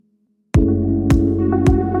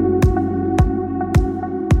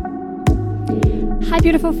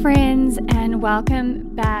beautiful friends, and welcome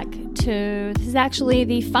back to, this is actually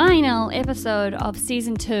the final episode of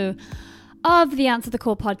season 2 of the Answer the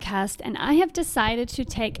Call podcast, and I have decided to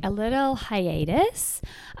take a little hiatus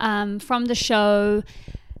from the show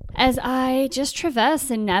as I just traverse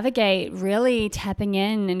and navigate, really tapping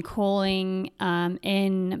in and calling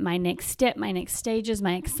in my next step, my next stages,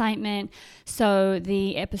 my excitement. So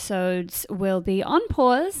the episodes will be on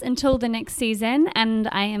pause until the next season, and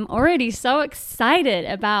I am already so excited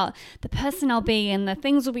about the person I'll be and the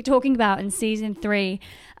things we'll be talking about in season 3.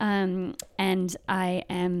 And I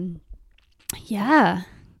am,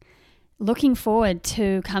 looking forward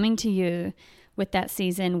to coming to you with that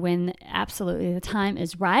season when absolutely the time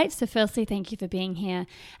is right. So firstly, thank you for being here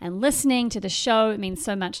and listening to the show. It means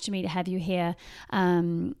so much to me to have you here.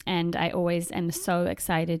 And I always am so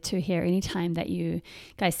excited to hear anytime that you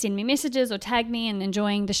guys send me messages or tag me and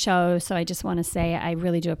enjoying the show. So I just want to say I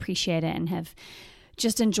really do appreciate it and have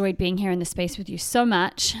just enjoyed being here in the space with you so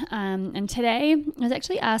much. And today I was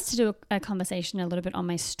actually asked to do a conversation a little bit on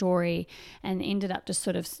my story and ended up just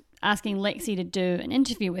sort of asking Lexi to do an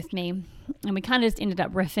interview with me. And we kind of just ended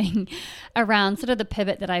up riffing around sort of the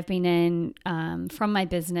pivot that I've been in from my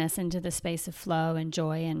business into the space of flow and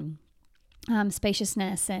joy and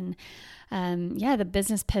spaciousness and the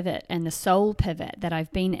business pivot and the soul pivot that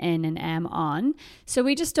I've been in and am on. So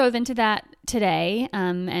we just dove into that today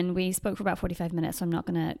and we spoke for about 45 minutes. So I'm not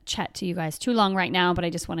going to chat to you guys too long right now, but I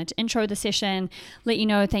just wanted to intro the session, let you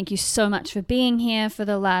know thank you so much for being here for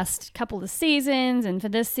the last couple of seasons and for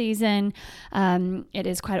this season. It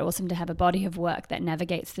is quite awesome to have a body of work that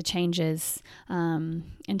navigates the changes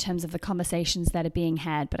in terms of the conversations that are being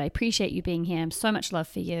had, but I appreciate you being here. So much love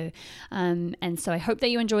for you. And so I hope that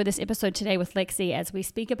you enjoy this episode today with Lexi as we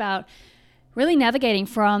speak about really navigating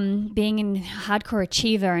from being a hardcore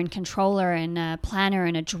achiever and controller and a planner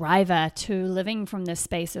and a driver to living from this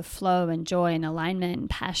space of flow and joy and alignment and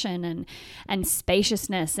passion and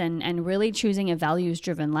spaciousness and really choosing a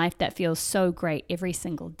values-driven life that feels so great every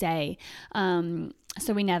single day.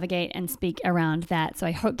 So we navigate and speak around that. So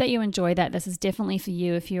I hope that you enjoy that. This is definitely for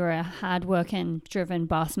you if you're a hardworking, driven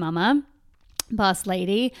boss mama, boss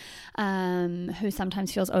lady, who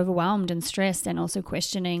sometimes feels overwhelmed and stressed and also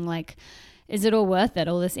questioning, like, is it all worth it?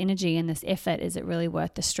 All this energy and this effort, is it really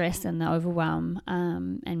worth the stress and the overwhelm?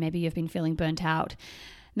 And maybe you've been feeling burnt out.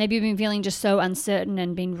 Maybe you've been feeling just so uncertain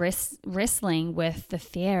and been wrestling with the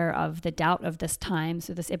fear of the doubt of this time.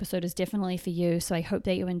 So this episode is definitely for you. So I hope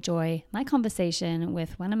that you enjoy my conversation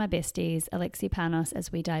with one of my besties, Alexi Panos,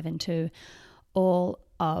 as we dive into all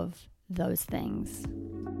of those things.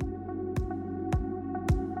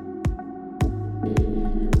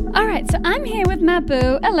 All right, so I'm here with my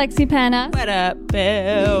boo, Alexi Panos. What up,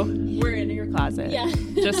 boo? We're in your closet. Yeah.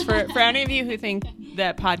 Just for any of you who think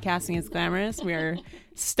that podcasting is glamorous, we're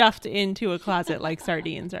stuffed into a closet like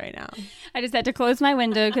sardines right now. I just had to close my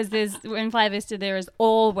window because in Playa Vista there is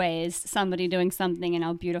always somebody doing something in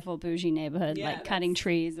our beautiful bougie neighborhood, like cutting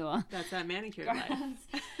trees or... That's that manicure life.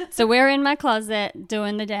 So we're in my closet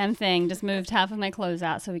doing the damn thing. Just moved half of my clothes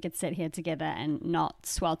out so we could sit here together and not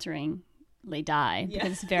sweltering die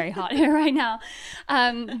because it's very hot here right now.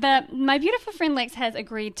 But my beautiful friend Lex has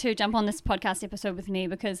agreed to jump on this podcast episode with me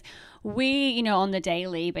because we, on the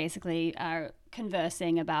daily basically are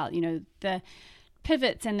conversing about, the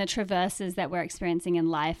pivots and the traverses that we're experiencing in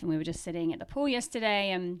life. And we were just sitting at the pool yesterday,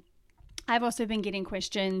 and I've also been getting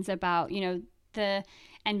questions about,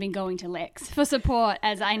 and been going to Lex for support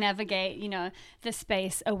as I navigate, the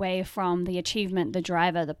space away from the achievement, the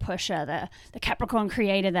driver, the pusher, the Capricorn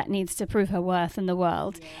creator that needs to prove her worth in the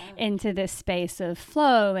world into this space of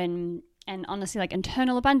flow and honestly like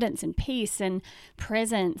internal abundance and peace and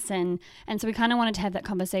presence. And so we kind of wanted to have that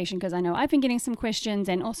conversation because I know I've been getting some questions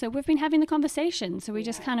and also we've been having the conversation. So we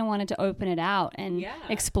just kind of wanted to open it out and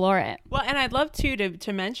explore it. Well, and I'd love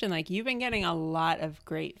to mention, like, you've been getting a lot of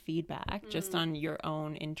great feedback just on your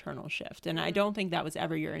own internal shift. And I don't think that was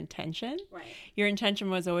ever your intention. Right. Your intention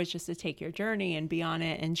was always just to take your journey and be on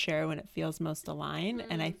it and share when it feels most aligned.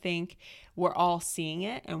 And I think we're all seeing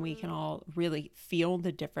it and we can all really feel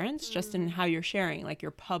the difference just in how you're sharing, like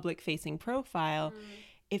your public facing profile.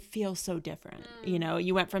 It feels so different.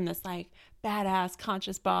 You went from this like badass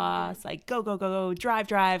conscious boss, like go,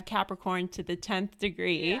 drive, Capricorn to the 10th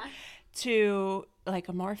degree to like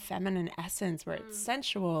a more feminine essence where it's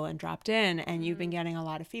sensual and dropped in. And you've been getting a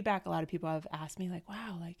lot of feedback. A lot of people have asked me like,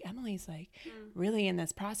 wow, like Emily's like really in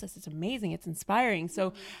this process. It's amazing. It's inspiring.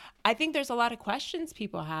 So I think there's a lot of questions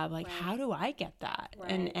people have, like, how do I get that?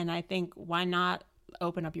 And I think why not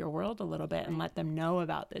open up your world a little bit and let them know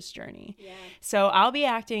about this journey. So I'll be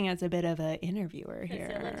acting as a bit of an interviewer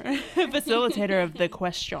here, facilitator of the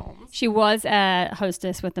questions. She was a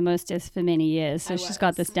hostess with the mostest for many years, so she's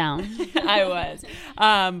got this down. I was,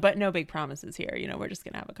 but no big promises here. We're just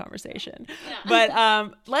gonna have a conversation.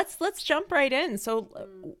 But let's jump right in. So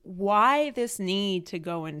why this need to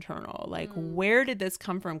go internal? Like, where did this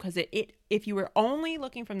come from? Because if you were only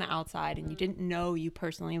looking from the outside and you didn't know you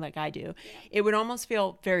personally like I do, it would almost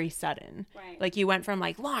feel very sudden. Like you went from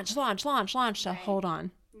like launch to hold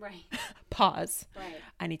on. Pause.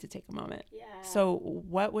 I need to take a moment. So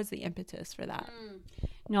what was the impetus for that?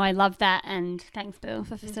 No, I love that. And thanks, Bill,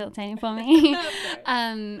 for facilitating for me.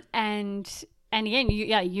 And again,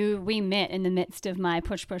 we met in the midst of my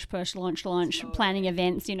push, launch, planning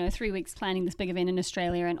events, 3 weeks planning this big event in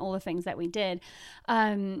Australia and all the things that we did.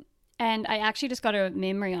 And I actually just got a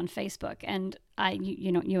memory on Facebook, and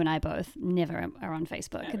you and I both never are on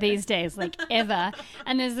Facebook these days, like ever.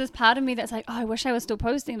 And there's this part of me that's like, oh, I wish I was still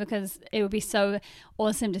posting, because it would be so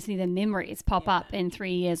awesome to see the memories pop up in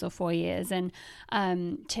 3 years or 4 years. And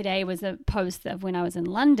today was a post of when I was in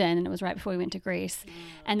London, and it was right before we went to Greece.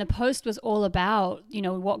 And the post was all about,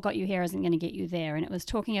 what got you here isn't going to get you there. And it was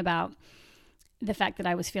talking about the fact that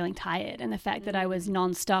I was feeling tired, and the fact that I was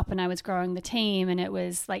nonstop, and I was growing the team, and it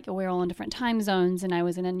was like we're all in different time zones, and I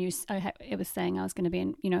was in it was saying I was going to be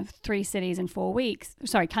in 3 cities in 4 weeks,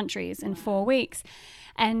 countries in 4 weeks.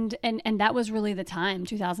 And that was really the time,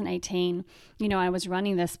 2018. I was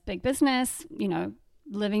running this big business,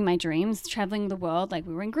 living my dreams, traveling the world, like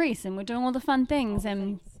we were in Greece and we're doing all the fun things.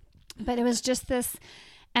 But it was just this,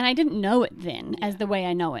 and I didn't know it then as the way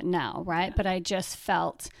I know it now, right? But I just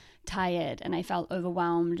felt tired, and I felt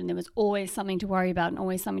overwhelmed, and there was always something to worry about, and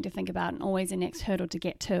always something to think about, and always a next hurdle to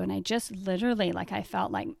get to. And I just literally, I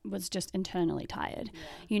felt like was just internally tired,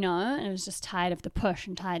 and I was just tired of the push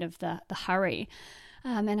and tired of the hurry.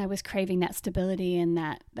 And I was craving that stability and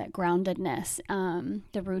that groundedness,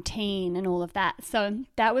 the routine and all of that. So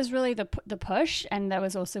that was really the push. And that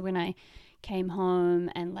was also when I came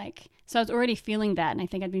home, and so I was already feeling that. And I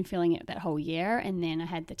think I'd been feeling it that whole year. And then I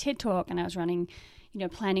had the TED Talk, and I was running,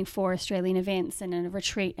 planning 4 Australian events and a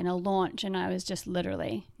retreat and a launch. And I was just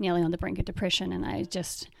literally nearly on the brink of depression. And I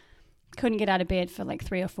just couldn't get out of bed for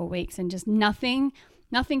 3 or 4 weeks, and just nothing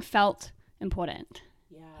felt important.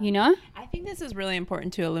 I think this is really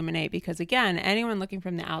important to illuminate, because again, anyone looking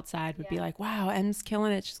from the outside would be like, wow, Em's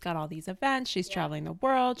killing it. She's got all these events. She's traveling the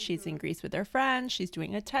world. She's in Greece with her friends. She's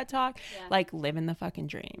doing a TED Talk, living the fucking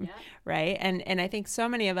dream. Right. And I think so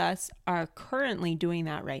many of us are currently doing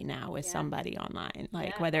that right now with somebody online,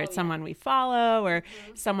 whether it's someone we follow or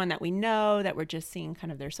someone that we know that we're just seeing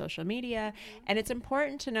kind of their social media. And it's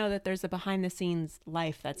important to know that there's a behind the scenes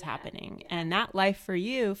life that's happening. And that life for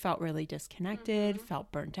you felt really disconnected,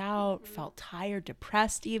 felt burnt out, felt tired,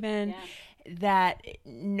 depressed even, that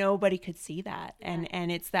nobody could see that. And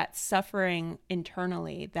it's that suffering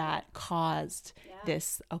internally that caused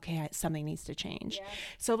this, something needs to change.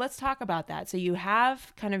 So let's talk about that. So you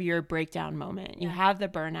have kind of your breakdown moment. You have the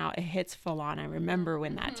burnout. It hits full on. I remember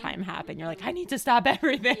when that time happened. You're like, I need to stop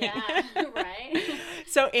everything. Right.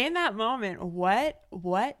 So in that moment,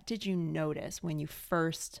 what did you notice when you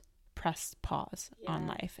first pressed pause on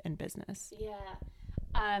life and business?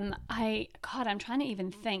 I'm trying to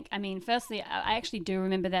even think. I mean, firstly, I actually do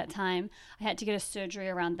remember that time. I had to get a surgery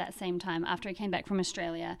around that same time after I came back from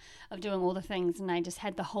Australia of doing all the things, and I just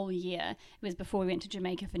had the whole year. It was before we went to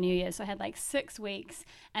Jamaica for New Year, so I had 6 weeks,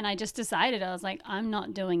 and I just decided, I was like, I'm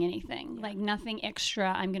not doing anything, nothing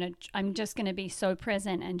extra. I'm just gonna be so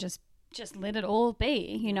present and just let it all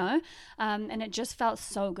be, and it just felt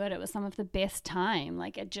so good. It was some of the best time.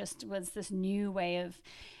 It just was this new way of,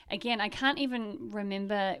 again, I can't even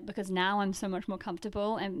remember, because now I'm so much more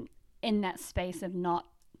comfortable and in that space of not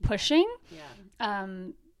pushing.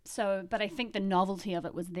 But I think the novelty of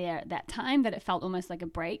it was there at that time, that it felt almost like a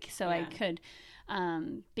break. So I could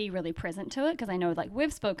be really present to it, because I know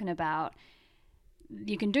we've spoken about,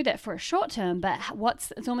 you can do that for a short term, but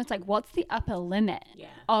it's almost what's the upper limit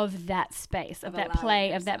of that space, of that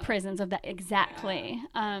play, of that presence, of that, exactly.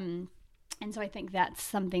 And so I think that's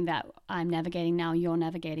something that I'm navigating now, you're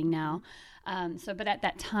navigating now. But at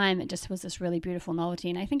that time, it just was this really beautiful novelty.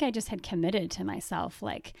 And I think I just had committed to myself,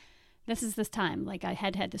 this is this time. I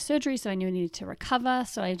had the surgery, so I knew I needed to recover.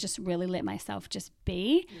 So I just really let myself just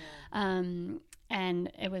be. And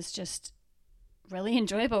it was just really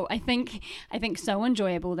enjoyable. I think so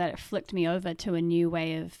enjoyable that it flicked me over to a new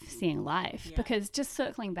way of seeing life. Because just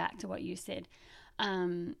circling back to what you said,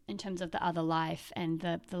 in terms of the other life and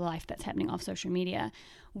the life that's happening off social media,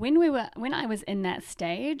 when I was in that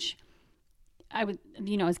stage, I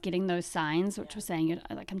was getting those signs, which was saying,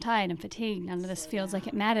 like, I'm tired, I'm fatigued, none of this feels like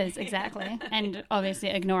it matters. Exactly. And obviously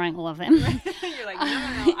ignoring all of them. You're like,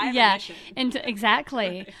 no, I have a mission. And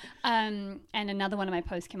exactly. And another one of my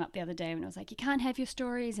posts came up the other day when it was like, you can't have your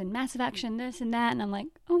stories and massive action, this and that. And I'm like,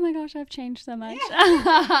 oh my gosh, I've changed so much. Yeah.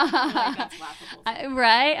 Like, that's laughable.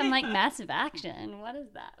 Right? I'm like, massive action. What is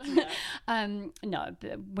that? Yeah. No,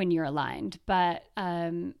 when you're aligned. But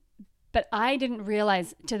I didn't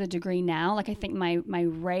realize to the degree now, like I think my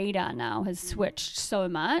radar now has switched so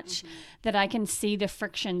much that I can see the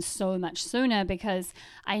friction so much sooner because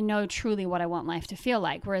I know truly what I want life to feel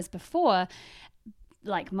like. Whereas before,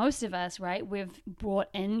 like most of us, right, we've brought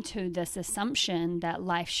into this assumption that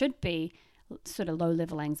life should be sort of low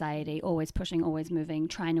level anxiety, always pushing, always moving,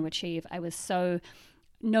 trying to achieve. I was so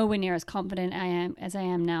nowhere near as confident as I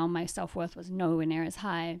am now. My self-worth was nowhere near as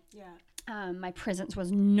high. Yeah. My presence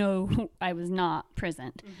was I was not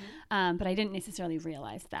present. But I didn't necessarily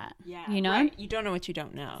realize that. Yeah. You know? Right. You don't know what you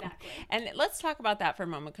don't know. Exactly. And let's talk about that for a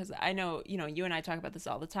moment because I know, you and I talk about this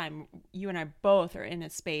all the time. You and I both are in a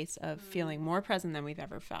space of feeling more present than we've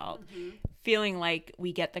ever felt. Feeling like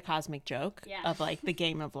we get the cosmic joke of like the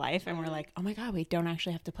game of life and we're like, oh my God, we don't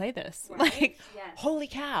actually have to play this. Right? Like, holy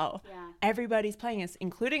cow. Yeah. Everybody's playing us,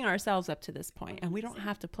 including ourselves up to this point, and we don't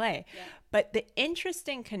have to play. Yeah. But the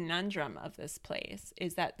interesting conundrum of this place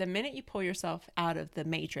is that the minute you pull yourself out of the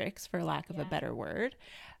matrix, for lack of a better word,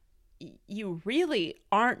 you really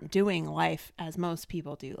aren't doing life as most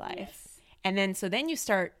people do life. Yes. And then you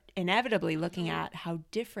start inevitably looking at how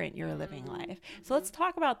different you're living life. So let's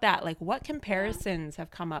talk about that. Like, what comparisons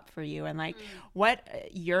have come up for you and like what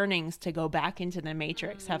yearnings to go back into the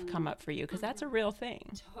matrix have come up for you? Because that's a real thing.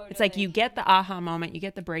 Totally. It's like you get the aha moment, you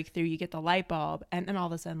get the breakthrough, you get the light bulb, and then all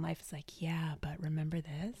of a sudden life is like, yeah, but remember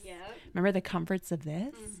this? Yeah. Remember the comforts of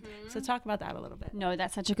this? So talk about that a little bit. No,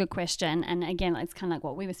 that's such a good question. And again, it's kind of like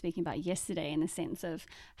what we were speaking about yesterday in the sense of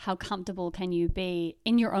how comfortable can you be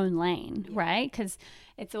in your own lane, right? Because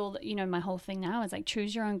it's all, my whole thing now is like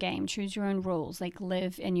choose your own game, choose your own rules, like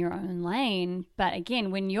live in your own lane. But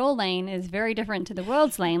again, when your lane is very different to the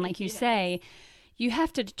world's lane, like you say, you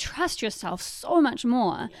have to trust yourself so much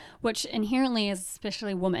more, which inherently is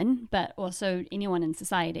especially women, but also anyone in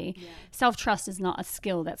society. Yeah. Self-trust is not a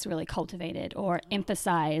skill that's really cultivated or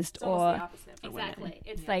emphasized. It's almost the opposite for exactly. Women.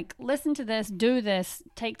 It's like, listen to this, do this,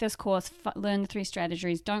 take this course, learn the 3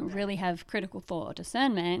 strategies, don't really have critical thought or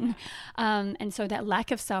discernment. And so that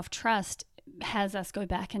lack of self-trust has us go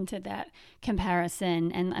back into that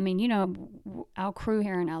comparison. And I mean, our crew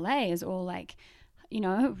here in LA is all like,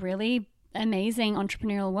 really amazing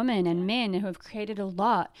entrepreneurial women and men who have created a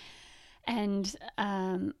lot. And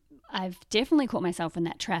I've definitely caught myself in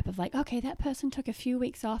that trap of like, okay, that person took a few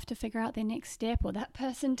weeks off to figure out their next step, or that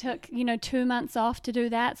person took, 2 months off to do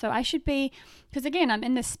that. So I should be, because again, I'm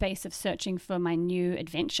in this space of searching for my new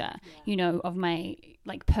adventure, of my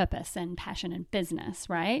like purpose and passion and business,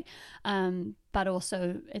 right? But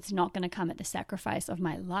also it's not going to come at the sacrifice of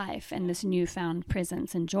my life and this newfound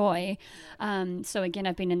presence and joy. So again,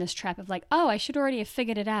 I've been in this trap of like, oh, I should already have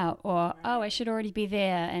figured it out, or, oh, I should already be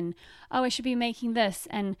there, and, oh, I should be making this.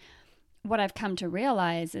 And what I've come to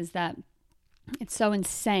realize is that it's so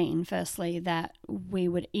insane, firstly, that we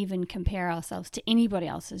would even compare ourselves to anybody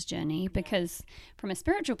else's journey, because from a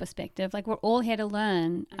spiritual perspective, like we're all here to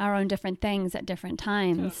learn our own different things at different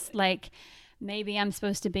times. Totally. Like maybe I'm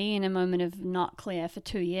supposed to be in a moment of not clear for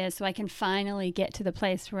 2 years so I can finally get to the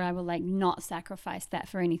place where I will like not sacrifice that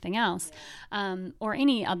for anything else, or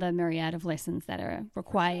any other myriad of lessons that are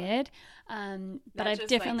required. But I've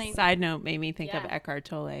definitely like, side note made me think of Eckhart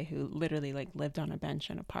Tolle, who literally like lived on a bench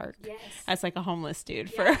in a park as like a homeless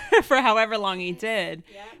dude for however long he did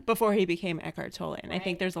before he became Eckhart Tolle. And I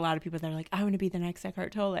think there's a lot of people that are like, I want to be the next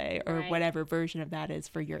Eckhart Tolle, or whatever version of that is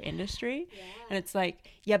for your industry. And it's like,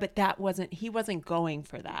 but he wasn't going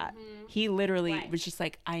for that. He literally was just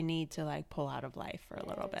like, I need to like pull out of life for a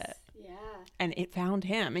little bit. And it found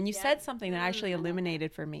him. And you said something that actually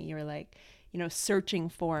illuminated for me. You were like, searching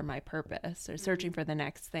for my purpose, or searching for the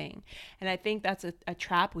next thing. And I think that's a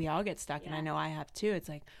trap we all get stuck in. I know I have too. It's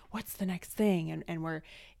like, what's the next thing? And we're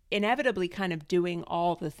inevitably kind of doing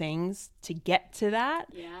all the things to get to that.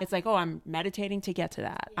 It's like, oh, I'm meditating to get to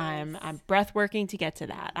that. I'm breath working to get to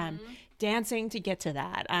that. I'm dancing to get to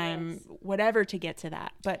that. I'm whatever to get to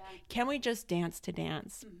that. But can we just dance to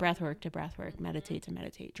dance, breath work to breath work, meditate to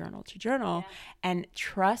meditate, journal to journal, and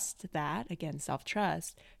trust that, again,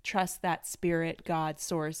 self-trust, trust that spirit, God,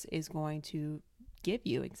 source is going to give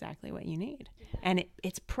you exactly what you need. And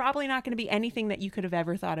it's probably not going to be anything that you could have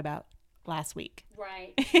ever thought about last week.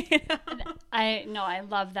 Right. I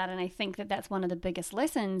love that. And I think that that's one of the biggest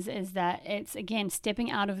lessons is that it's, again,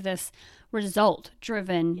 stepping out of this result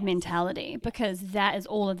driven mentality, because that is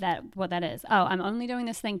all of that, what that is. Oh, I'm only doing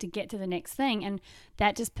this thing to get to the next thing. And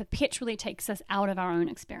that just perpetually takes us out of our own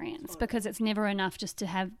experience, because it's never enough just to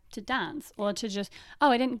have to dance or to just,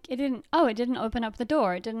 it didn't open up the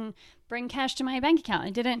door. It didn't bring cash to my bank account.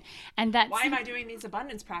 It didn't. And that's, why am I doing these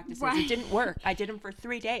abundance practices? Right. It didn't work. I did them for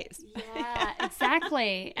 3 days. Yeah,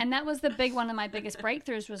 exactly. And that was one of my biggest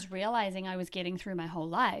breakthroughs, was realizing I was getting through my whole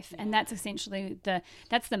life. And that's essentially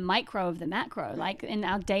that's the micro of the macro. Like in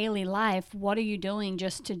our daily life, what are you doing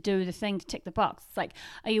just to do the thing to tick the box? It's like,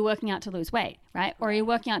 are you working out to lose weight, right? Or are you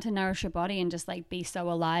working out to nourish your body and just like be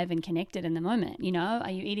so alive and connected in the moment? You know,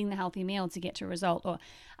 are you eating the healthy meal to get to a result? Or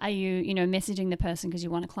are you, messaging the person because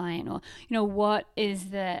you want a client? Or, what is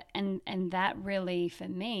and that really, for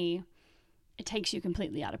me, it takes you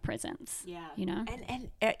completely out of presence. Yeah. And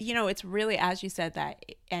it's really, as you said that,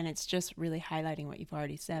 and it's just really highlighting what you've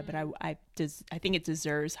already said, but I think it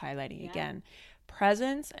deserves highlighting again.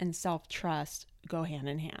 Presence and self-trust go hand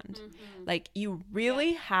in hand. Mm-hmm. Like, you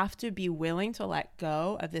really have to be willing to let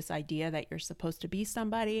go of this idea that you're supposed to be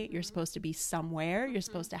somebody, you're supposed to be somewhere, you're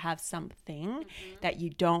supposed to have something that you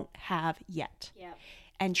don't have yet. Yeah.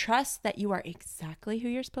 And trust that you are exactly who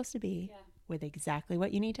you're supposed to be, with exactly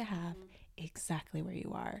what you need to have, exactly where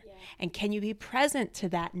you are. Yeah. And can you be present to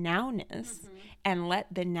that nowness and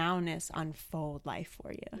let the nowness unfold life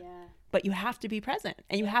for you? Yeah. But you have to be present,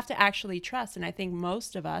 and you have to actually trust. And I think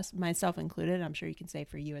most of us, myself included, I'm sure you can say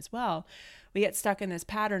for you as well, we get stuck in this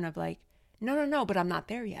pattern of like, no, but I'm not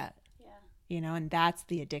there yet. Yeah. And that's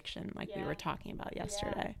the addiction, like we were talking about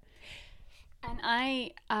yesterday. Yeah.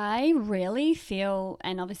 And I really feel,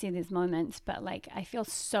 and obviously there's moments, but like I feel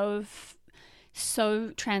so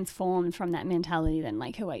transformed from that mentality than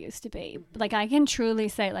like who I used to be. Like I can truly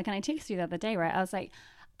say, like, and I texted you the other day, right? I was like,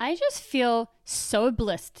 I just feel so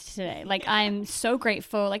blessed today. Like I'm so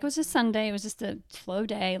grateful. Like it was just Sunday. It was just a slow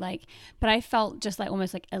day. Like, but I felt just like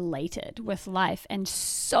almost like elated with life and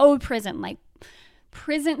so present, like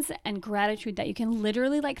presence and gratitude that you can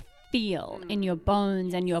literally like feel in your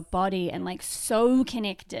bones and your body, and like so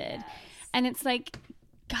connected. And it's like,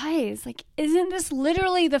 guys, like, isn't this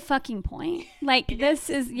literally the fucking point? Like, this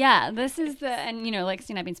is the, and Lexi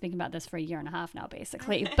and I've been speaking about this for 1.5 years now,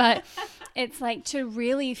 basically, but it's like to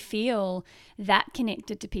really feel that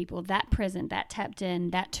connected to people, that present, that tapped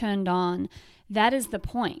in, that turned on, that is the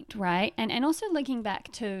point, right? And also looking back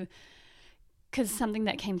to, because something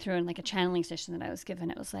that came through in like a channeling session that I was given,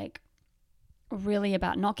 it was like, really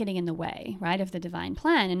about not getting in the way, right, of the divine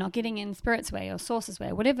plan, and not getting in spirit's way or source's way,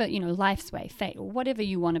 or whatever, life's way, fate, or whatever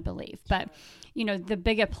you want to believe. But, the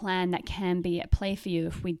bigger plan that can be at play for you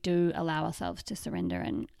if we do allow ourselves to surrender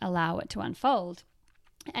and allow it to unfold,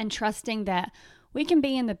 and trusting that we can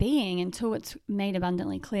be in the being until it's made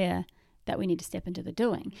abundantly clear that we need to step into the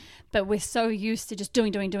doing. But we're so used to just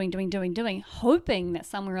doing, hoping that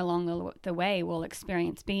somewhere along the way we'll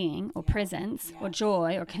experience being or presence or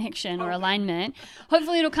joy or connection or alignment.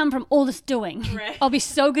 Hopefully it'll come from all this doing. Right. I'll be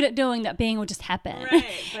so good at doing that being will just happen. Right.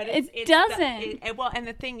 But it doesn't. And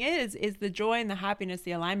the thing is the joy and the happiness,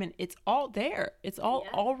 the alignment, it's all there. It's all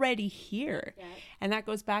already here. Yeah. And that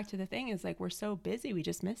goes back to the thing is like, we're so busy, we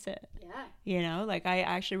just miss it. Yeah. Like I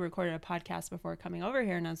actually recorded a podcast before coming over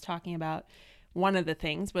here, and I was talking about one of the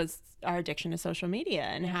things was our addiction to social media,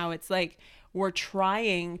 and how it's like we're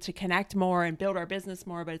trying to connect more and build our business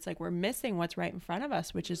more, but it's like we're missing what's right in front of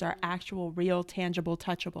us, which is our actual, real, tangible,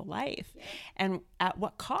 touchable life. Yeah. And at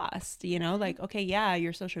what cost? Like, okay, yeah,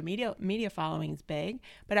 your social media following is big,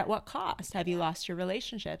 but at what cost? Have you lost your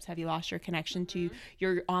relationships? Have you lost your connection to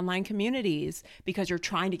your online communities because you're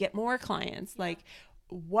trying to get more clients? Like,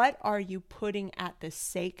 what are you putting at the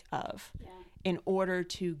sake of in order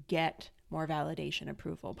to get more validation,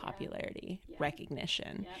 approval, popularity,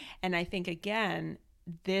 recognition? And I think, again,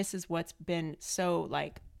 this is what's been so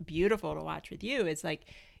like beautiful to watch with you. It's like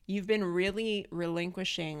you've been really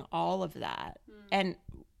relinquishing all of that, and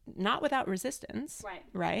not without resistance,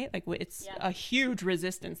 right? Like it's a huge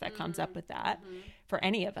resistance that comes up with that for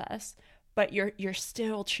any of us, but you're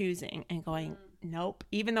still choosing and going, nope,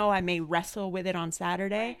 even though I may wrestle with it on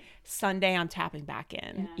Saturday, Sunday I'm tapping back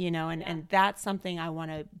in, and that's something I want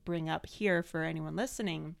to bring up here for anyone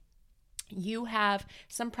listening. You have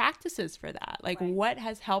some practices for that. Like what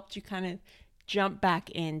has helped you kind of jump back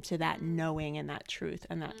into that knowing and that truth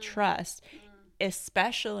and that trust,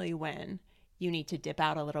 especially when you need to dip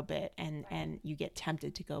out a little bit and you get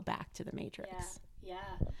tempted to go back to the matrix.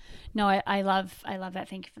 Yeah. No, I love that.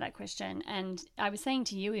 Thank you for that question. And I was saying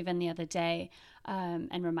to you even the other day,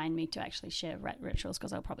 and remind me to actually share rituals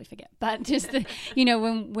because I'll probably forget. But just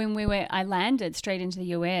when I landed straight into the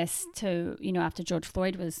US to, after George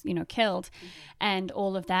Floyd was, killed, and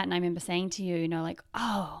all of that. And I remember saying to you, like,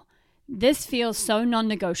 oh, this feels so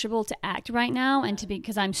non-negotiable to act right now and to be,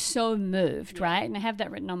 because I'm so moved, right? And I have that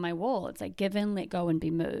written on my wall. It's like, give in, let go, and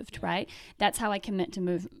be moved, right? That's how I commit to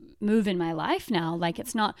move in my life now. Like,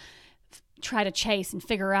 it's not try to chase and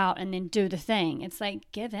figure out and then do the thing. It's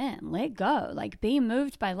like, give in, let go, like be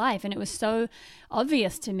moved by life. And it was so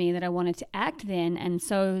obvious to me that I wanted to act then. And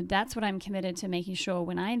so that's what I'm committed to, making sure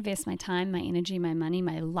when I invest my time, my energy, my money,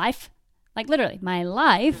 my life, like literally my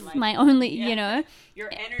life, my only, your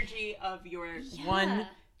energy of your one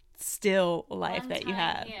still life that you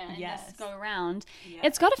have. Yes. Go around. Yeah.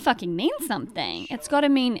 It's got to fucking mean something. Sure. It's got to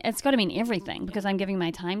mean everything, because I'm giving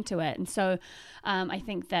my time to it. And so I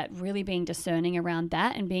think that really being discerning around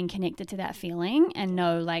that and being connected to that feeling and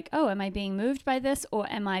know like, oh, am I being moved by this, or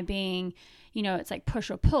am I being, it's like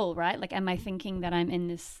push or pull, right? Like, am I thinking that I'm in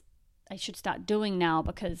this, I should start doing now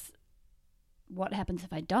because what happens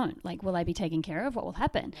if I don't? Like, will I be taken care of? What will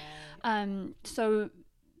happen?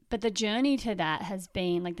 But the journey to that has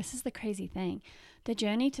been, like, this is the crazy thing. The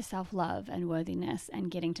journey to self-love and worthiness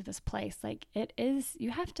and getting to this place, like, it is,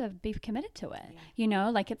 you have to be committed to it.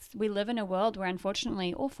 Like, we live in a world where,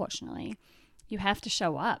 unfortunately or fortunately, you have to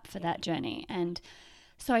show up for that journey. And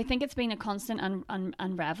so I think it's been a constant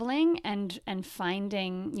unraveling and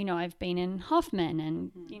finding, I've been in Hoffman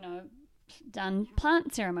and, done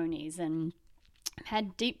plant ceremonies and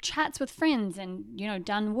had deep chats with friends and,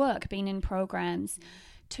 done work, been in programs,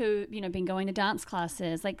 to, been going to dance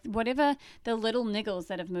classes, like whatever the little niggles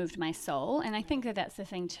that have moved my soul. And I think that that's the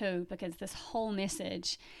thing too, because this whole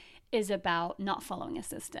message is about not following a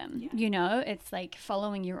system. It's like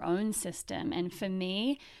following your own system. And for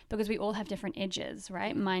me, because we all have different edges,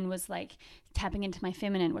 right? Mine was like tapping into my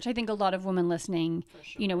feminine, which I think a lot of women listening,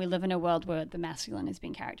 we live in a world where the masculine has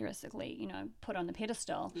been characteristically, put on the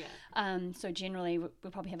pedestal. So generally we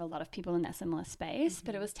probably have a lot of people in that similar space,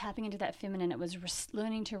 but it was tapping into that feminine. It was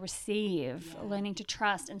learning to receive, learning to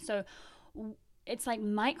trust. And so it's like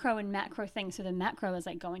micro and macro things. So the macro is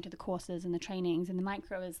like going to the courses and the trainings, and the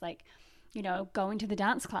micro is like, going to the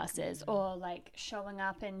dance classes, or like showing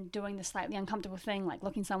up and doing the slightly uncomfortable thing, like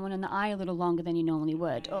looking someone in the eye a little longer than you normally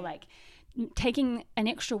would, or like taking an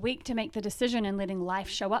extra week to make the decision and letting life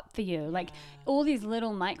show up for you. Like all these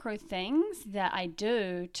little micro things that I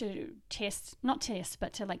do to not test,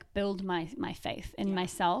 but to like build my faith in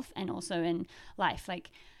myself and also in life. Like,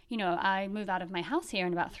 I move out of my house here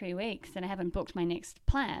in about 3 weeks and I haven't booked my next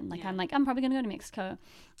plan. Like, I'm probably going to go to Mexico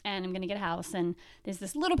and I'm going to get a house. And there's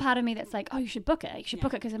this little part of me that's like, oh, you should book it. You should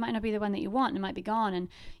book it because it might not be the one that you want and it might be gone. And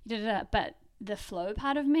but the flow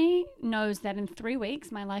part of me knows that in 3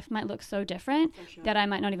 weeks, my life might look so different that I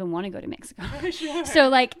might not even want to go to Mexico. So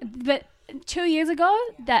like, but 2 years ago,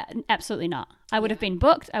 that absolutely not. I would have been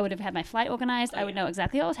booked. I would have had my flight organized. I would know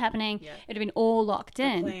exactly what was happening. It would have been all locked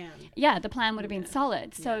in. The plan would have been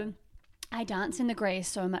solid. So I dance in the grace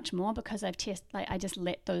so much more because I just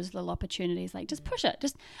let those little opportunities, like, just push it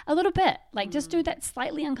just a little bit, like just do that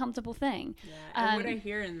slightly uncomfortable thing. And what I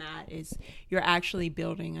hear in that is you're actually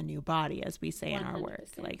building a new body, as we say 100%. In our work,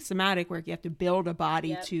 like somatic work. You have to build a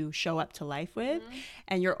body to show up to life with.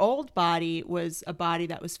 And your old body was a body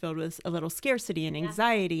that was filled with a little scarcity and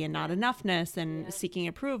anxiety and not enoughness and seeking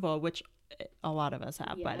approval, which a lot of us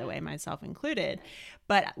have, by the way, myself included.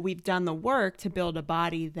 But we've done the work to build a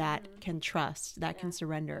body that can trust, that can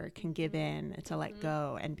surrender, can give in, to let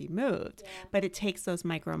go and be moved. But it takes those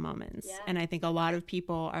micro moments. And I think a lot of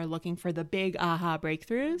people are looking for the big aha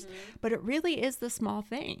breakthroughs, but it really is the small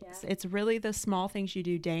things. It's really the small things you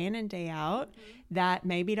do day in and day out that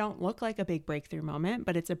maybe don't look like a big breakthrough moment,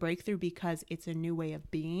 but it's a breakthrough because it's a new way of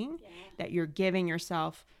being that you're giving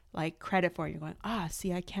yourself like credit for. You're going,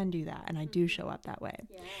 see, I can do that. And I do show up that way.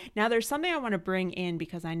 Now there's something I want to bring in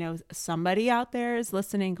because I know somebody out there is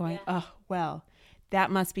listening going, oh, well,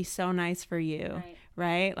 that must be so nice for you,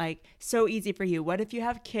 right? Like so easy for you. What if you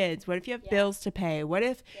have kids? What if you have bills to pay? What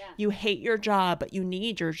if you hate your job, but you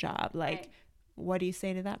need your job? Like, what do you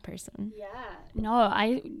say to that person? No,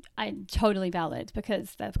 I totally valid,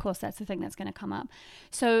 because of course that's the thing that's going to come up.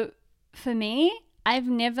 So for me, I've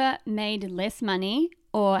never made less money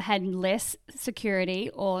or had less security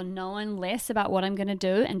or known less about what I'm going to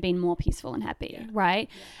do and been more peaceful and happy, right?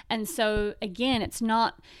 And so again, it's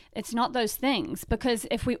not those things, because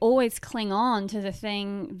if we always cling on to the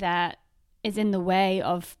thing that is in the way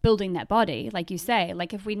of building that body, like you say.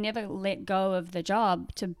 Like if we never let go of the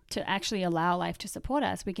job to actually allow life to support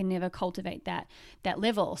us, we can never cultivate that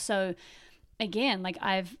level. So again, like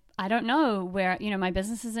I don't know where, you know, my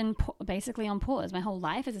business is basically on pause. My whole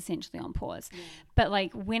life is essentially on pause. Yeah. But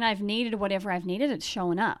like when I've needed whatever I've needed, it's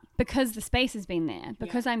showing up because the space has been there,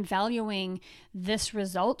 because I'm valuing this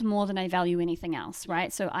result more than I value anything else,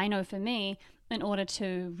 right? So I know for me, in order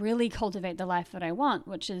to really cultivate the life that I want,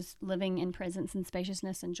 which is living in presence and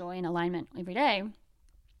spaciousness and joy and alignment every day,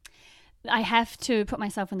 I have to put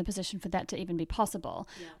myself in the position for that to even be possible,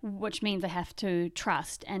 which means I have to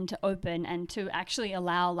trust and to open and to actually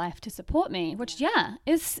allow life to support me, which,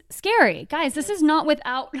 is scary. Guys, this is not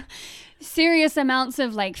without serious amounts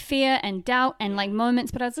of like fear and doubt and like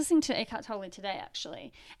moments. But I was listening to Eckhart Tolle today,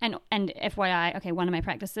 actually. And FYI, okay, one of my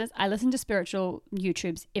practices, I listen to spiritual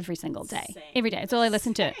YouTubes every single day. Same. Every day. It's all I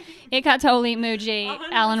listen to. Eckhart Tolle, Mooji,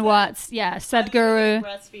 100%. Alan Watts, Sadhguru.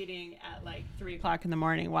 Breastfeeding at like 3 o'clock in the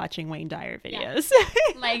morning watching Wayne Dyer videos.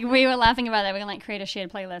 Like we were laughing about that. We're gonna like create a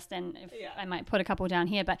shared playlist, and I might put a couple down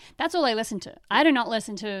here, but that's all I listen to. I do not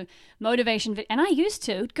listen to motivation and I used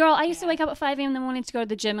to. Girl, I used to wake up at 5 a.m. in the morning to go to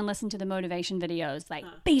the gym and listen to the motivation videos, like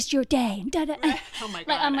beast your day. Da, da. Right. Oh my god!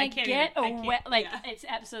 Like I'm like, get away! Like it's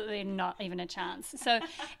absolutely not even a chance. So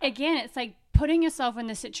again, it's like putting yourself in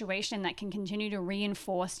the situation that can continue to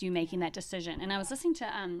reinforce you making that decision. And I was listening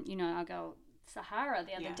to I'll go Sahara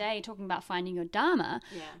the other day talking about finding your Dharma,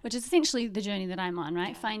 which is essentially the journey that I'm on,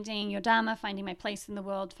 right? Finding your Dharma, finding my place in the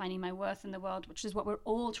world, finding my worth in the world, which is what we're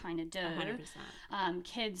all trying to do. 100%.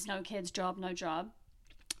 Kids, no kids, job, no job.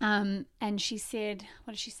 And she said,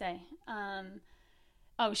 what did she say?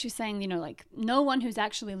 She was saying, like no one who's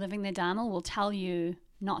actually living their Dharma will tell you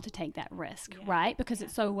not to take that risk, right? Because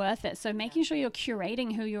it's so worth it. So making sure you're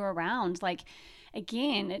curating who you're around. Like,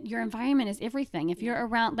 again, your environment is everything. If you're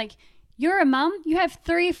around, like, you're a mum, you have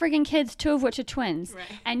 3 friggin' kids, 2 of which are twins. Right.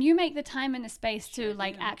 And you make the time and the space to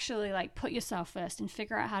actually like put yourself first and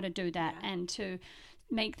figure out how to do that and to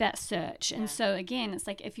make that search. And so again, it's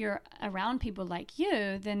like if you're around people like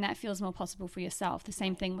you, then that feels more possible for yourself. The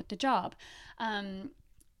same thing with the job.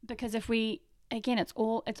 Because if we, again, it's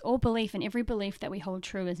all belief, and every belief that we hold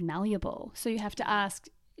true is malleable. So you have to ask,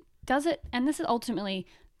 does it, and this is ultimately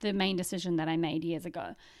the main decision that I made years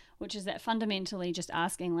ago, which is that fundamentally just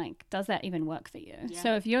asking, like, does that even work for you? Yeah.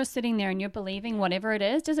 So if you're sitting there and you're believing whatever it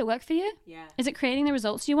is, does it work for you? Yeah. Is it creating the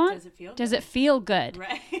results you want? Does it feel good?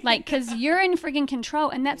 Right. Like, because you're in friggin' control,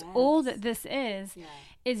 and that's all that this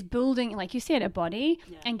is building, like you said, a body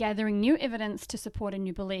and gathering new evidence to support a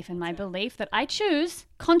new belief. And my belief that I choose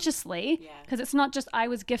consciously, because it's not just I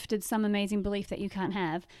was gifted some amazing belief that you can't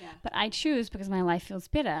have, but I choose because my life feels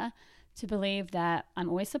better to believe that I'm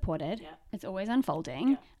always supported, it's always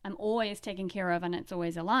unfolding, I'm always taken care of, and it's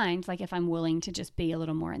always aligned, like if I'm willing to just be a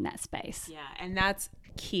little more in that space. Yeah, and that's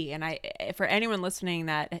key. And for anyone listening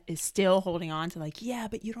that is still holding on to like,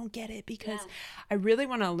 but you don't get it, because I really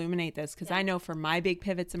want to illuminate this, because I know for my big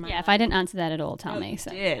pivots in my life, if I didn't answer that at all, tell me.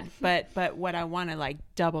 So. Did. But what I want to like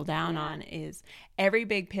double down on is every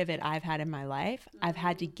big pivot I've had in my life, I've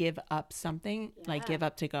had to give up something, like give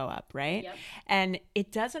up to go up, right? Yep. And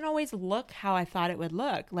it doesn't always look how I thought it would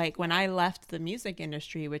look. Like when I left the music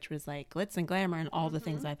industry, which was like glitz and glamour and all the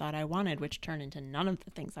things I thought I wanted, which turned into none of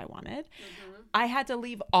the things I wanted. I had to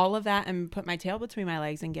leave all of that and put my tail between my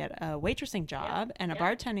legs and get a waitressing job and a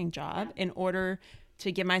bartending job in order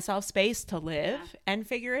to give myself space to live and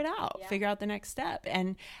figure it out, figure out the next step.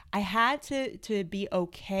 And I had to be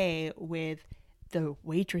okay with the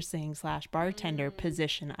waitressing / bartender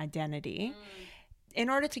position identity in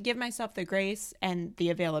order to give myself the grace and the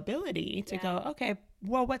availability to go, okay,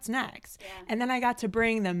 well, what's next? And then I got to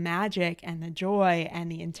bring the magic and the joy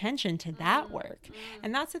and the intention to that work.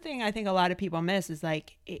 And that's the thing I think a lot of people miss is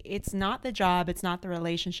like, it's not the job, it's not the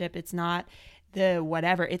relationship, it's not the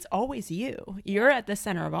whatever, it's always you. You're at the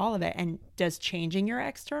center of all of it. And does changing your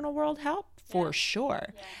external world help? For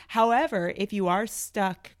sure. However, if you are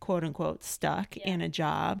stuck, quote unquote, stuck in a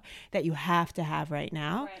job that you have to have right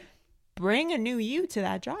now, bring a new you to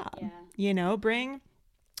that job. Bring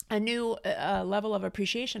a new level of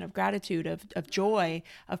appreciation, of gratitude, of joy,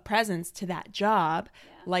 of presence to that job,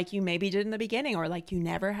 like you maybe did in the beginning or like you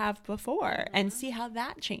never have before, and see how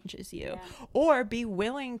that changes you. Or be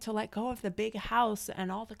willing to let go of the big house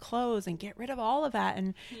and all the clothes and get rid of all of that,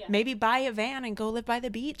 and maybe buy a van and go live by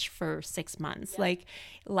the beach for 6 months. Like,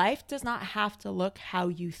 life does not have to look how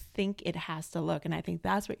you think it has to look. And I think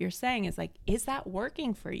that's what you're saying is like, is that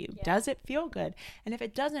working for you? Does it feel good? And if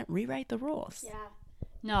it doesn't, rewrite the rules.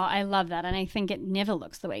 No, I love that. And I think it never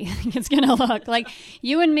looks the way you think it's going to look. Like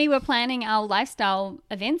you and me were planning our lifestyle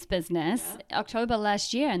events business October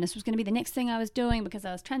last year. And this was going to be the next thing I was doing because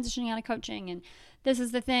I was transitioning out of coaching. And this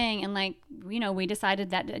is the thing. And like, you know, we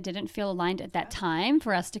decided that it didn't feel aligned at that time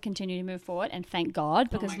for us to continue to move forward. And thank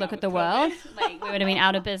God, because look at the world. Like we would have been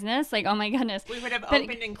out of business. Like, oh my goodness. We would have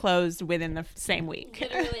opened and closed within the same week.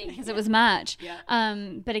 Literally, because it was March.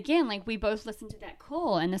 But again, like we both listened to that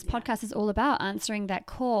call. And this podcast is all about answering that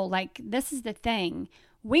call. Like this is the thing.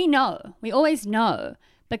 We know. We always know.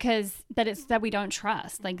 But it's that we don't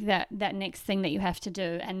trust. Like that next thing that you have to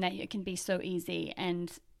do and that it can be so easy.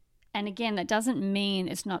 And again, that doesn't mean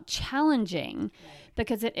it's not challenging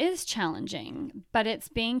because it is challenging, but it's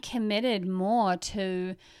being committed more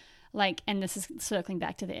to like, and this is circling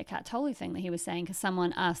back to the Eckhart Tolle thing that he was saying, because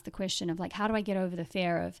someone asked the question of like, how do I get over the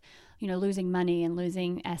fear of, you know, losing money and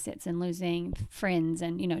losing assets and losing friends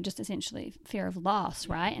and, you know, just essentially fear of loss,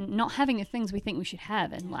 right? And not having the things we think we should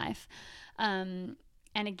have in life. And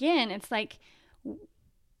again, it's like,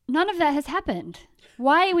 none of that has happened.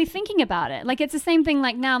 Why are we thinking about it? Like, it's the same thing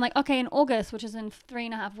like now. I'm like, okay, in August, which is in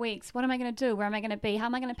 3.5 weeks, what am I going to do? Where am I going to be? How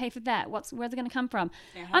am I going to pay for that? Where's it going to come from?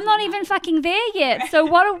 I'm not even fucking there yet. So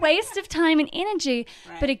what a waste of time and energy.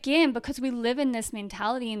 Right. But again, because we live in this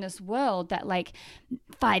mentality in this world that like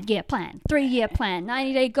 5-year plan, 3-year plan,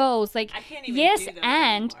 90-day goals, like I can't even yes, do those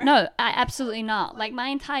and anymore. no, absolutely not. Like my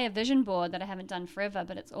entire vision board that I haven't done forever,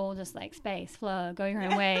 but it's all just like space, flow, go your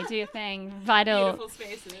own way, do your thing, vital. Beautiful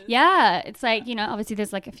spaces. Yeah, it's like, you know, obviously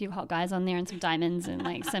there's like a few hot guys on there and some diamonds and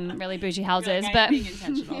like some really bougie houses, like, but being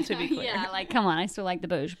intentional to be clear. Yeah, like come on, I still like the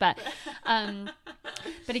bouge, but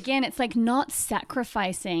again, it's like not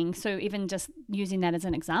sacrificing. So even just using that as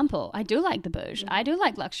an example, I do like the bouge, I do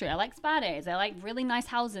like luxury, I like spa days, I like really nice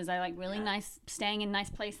houses, I like really nice staying in nice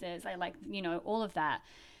places, I like, you know, all of that.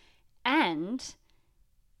 And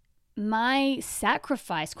my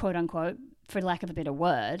sacrifice, quote unquote, for lack of a better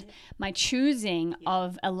word, my choosing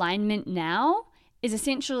of alignment now is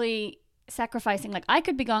essentially sacrificing. Like I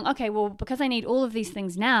could be going, okay, well, because I need all of these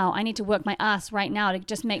things now, I need to work my ass right now to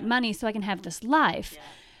just make money so I can have this life. Yeah.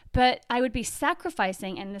 But I would be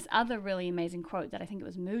sacrificing. And this other really amazing quote that I think it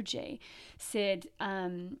was Muji said,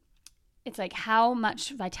 it's like, how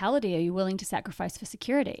much vitality are you willing to sacrifice for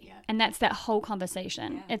security? Yeah. And that's that whole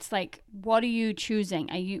conversation. Yeah. It's like, what are you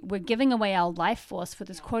choosing? We're giving away our life force for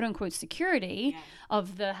this quote unquote security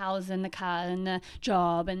of the house and the car and the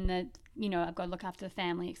job and the, you know, I've got to look after the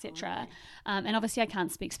family, etc. And obviously I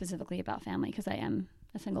can't speak specifically about family because I am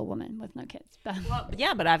a single woman with no kids. But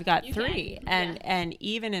but I've got 3. And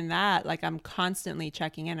even in that, like I'm constantly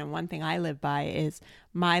checking in. And one thing I live by is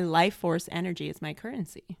my life force energy is my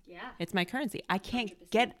currency. Yeah. It's my currency. I can't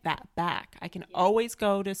 100%. Get that back. I can always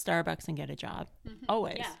go to Starbucks and get a job. Mm-hmm.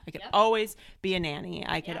 Always. Yeah. I could always be a nanny.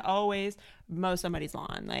 I could always mow somebody's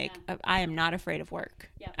lawn. Like I am not afraid of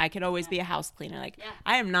work. Yep. I could always be a house cleaner. Like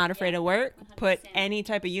I am not afraid of work. 100%. Put any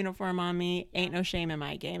type of uniform on me. Ain't no shame in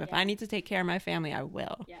my game. If I need to take care of my family, I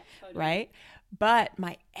will. Yeah, totally. Right? But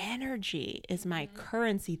my energy is my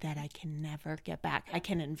currency that I can never get back. I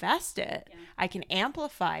can invest it. Yeah. I can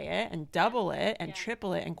amplify it and double it and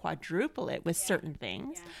triple it and quadruple it with certain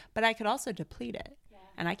things. Yeah. But I could also deplete it. Yeah.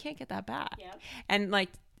 And I can't get that back. Yeah. And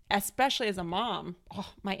like, especially as a mom,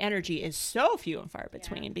 my energy is so few and far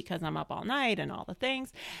between because I'm up all night and all the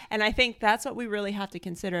things. And I think that's what we really have to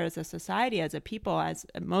consider as a society, as a people, as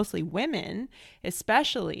mostly women,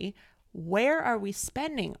 especially. Where are we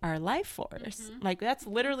spending our life force? Mm-hmm. Like that's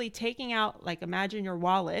literally taking out, like imagine your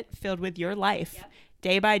wallet filled with your life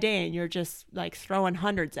day by day, and you're just like throwing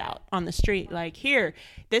hundreds out on the street. Like here,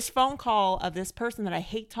 this phone call of this person that I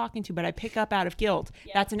hate talking to, but I pick up out of guilt.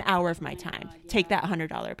 That's an hour of my time. Take that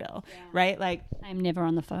 $100 bill, right? Like I'm never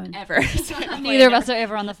on the phone. Ever. Neither of us are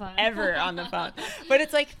ever on the phone. Ever on the phone. But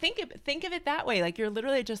it's like, think of it that way. Like you're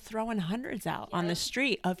literally just throwing hundreds out on the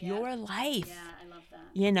street of your life. Yeah.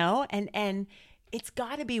 You know, and it's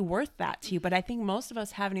got to be worth that to you. But I think most of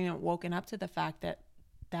us haven't even woken up to the fact that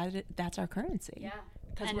that's our currency. Yeah,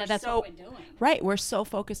 because that's what we're doing. Right, we're so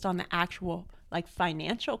focused on the actual like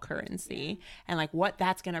financial currency and like what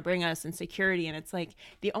that's going to bring us and security. And it's like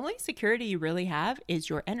the only security you really have is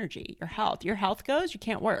your energy, your health. Your health goes, you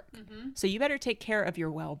can't work. Mm-hmm. So you better take care of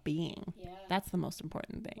your well-being. Yeah, that's the most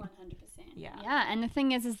important thing. 100%. Yeah. And the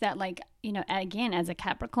thing is that like, you know, again, as a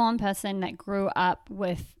Capricorn person that grew up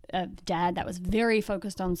with a dad that was very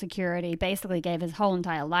focused on security, basically gave his whole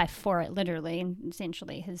entire life for it, literally, and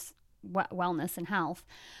essentially his wellness and health,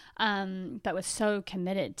 but was so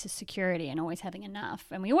committed to security and always having enough.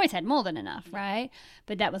 And we always had more than enough, right?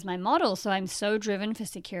 But that was my model. So I'm so driven for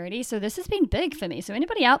security. So this has been big for me. So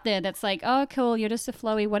anybody out there that's like, oh, cool, you're just a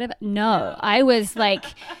flowy, whatever. No, I was like,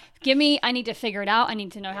 I need to figure it out. I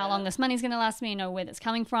need to know how long this money's going to last me, know where it's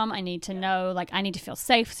coming from. I need to know, like, I need to feel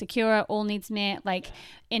safe, secure, all needs met, like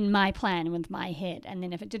in my plan with my head. And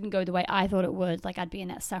then if it didn't go the way I thought it would, like I'd be in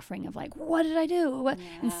that suffering of like, what did I do?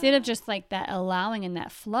 Instead of just like that allowing and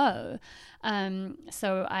that flow.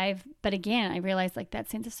 But again, I realized like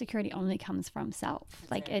that sense of security only comes from self.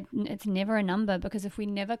 Like it's never a number, because if we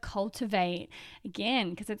never cultivate,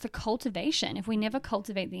 again, because it's a cultivation, if we never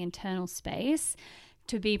cultivate the internal space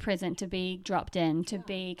to be present, to be dropped in, to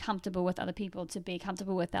be comfortable with other people, to be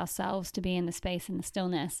comfortable with ourselves, to be in the space and the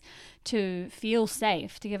stillness, to feel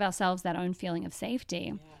safe, to give ourselves that own feeling of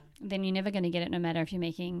safety, then you're never going to get it, no matter if you're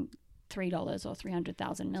making $3 or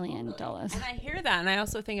 $300,000 million. And I hear that. And I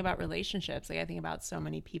also think about relationships. Like I think about so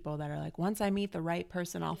many people that are like, once I meet the right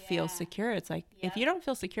person, I'll feel secure. It's like, if you don't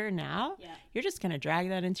feel secure now, you're just going to drag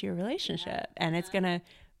that into your relationship, and it's going to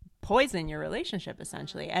poison your relationship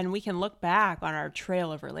essentially. And we can look back on our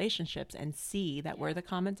trail of relationships and see that we're the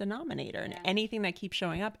common denominator, and anything that keeps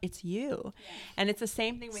showing up, it's you. And it's the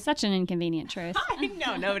same thing with such an inconvenient truth. I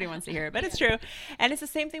know, nobody wants to hear it, but it's true. And it's the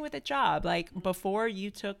same thing with a job. Like before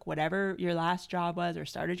you took whatever your last job was or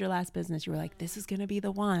started your last business, you were like, this is going to be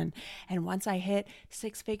the one. And once I hit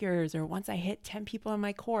 6 figures, or once I hit 10 people in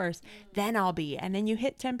my course, then I'll be. And then you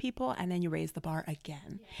hit 10 people, and then you raise the bar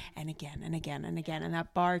again and again and again and again. And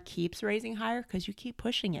that bar keeps raising higher because you keep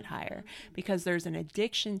pushing it higher, because there's an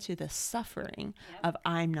addiction to the suffering of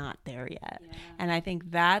I'm not there yet. And I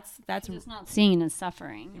think that's it's not seen as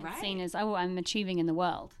suffering. It's seen as, oh, I'm achieving in the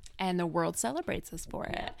world. And the world celebrates us for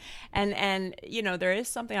it. And you know, there is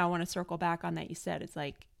something I want to circle back on that you said. It's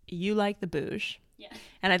like, you like the boosh.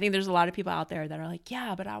 And I think there's a lot of people out there that are like,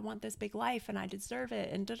 yeah, but I want this big life and I deserve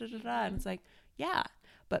it and And it's like, yeah,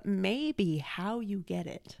 but maybe how you get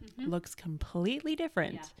it looks completely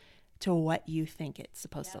different to what you think it's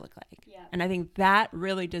supposed to look like. And I think that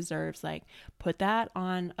really deserves, like, put that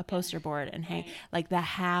on a poster board and hang. Like the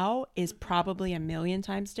how is probably 1,000,000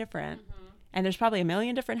 times different. And there's probably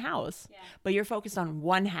 1,000,000 different hows, but you're focused on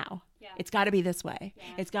one how. It's got to be this way.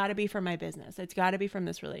 It's got to be from my business. It's got to be from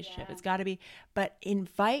this relationship. It's got to be, but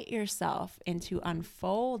invite yourself into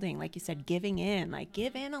unfolding, like you said, giving in, like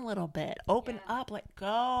give in a little bit, open up, let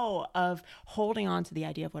go of holding on to the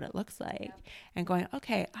idea of what it looks like and going,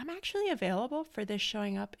 okay, I'm actually available for this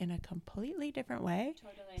showing up in a completely different way.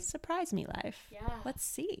 Surprise me, life. Let's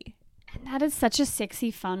see. And that is such a sexy,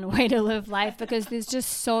 fun way to live life, because there's just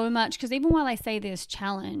so much, because even while I say there's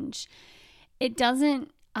challenge, it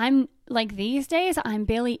doesn't, I'm like these days, I'm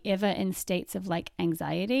barely ever in states of like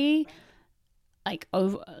anxiety, like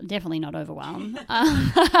definitely not overwhelmed. Like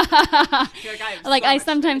I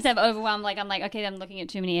sometimes have overwhelmed, like I'm like, okay, I'm looking at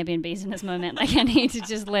too many Airbnbs in this moment. Like I need to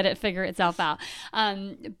just let it figure itself out.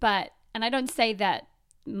 And I don't say that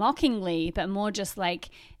mockingly, but more just like,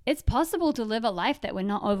 it's possible to live a life that we're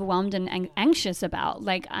not overwhelmed and anxious about.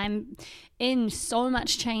 Like I'm in so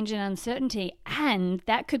much change and uncertainty, and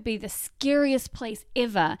that could be the scariest place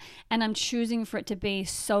ever. And I'm choosing for it to be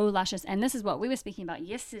so luscious. And this is what we were speaking about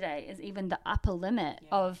yesterday, is even the upper limit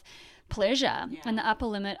of pleasure and the upper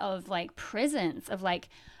limit of like presence, of like,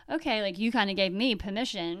 okay, like you kind of gave me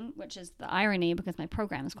permission, which is the irony, because my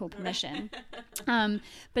program is called Permission.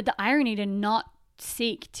 But the irony to not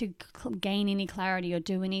seek to gain any clarity or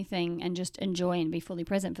do anything, and just enjoy and be fully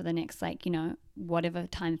present for the next, like, you know, whatever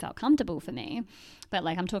time felt comfortable for me. But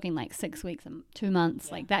like I'm talking like 6 weeks and 2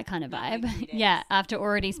 months, like that kind of vibe. After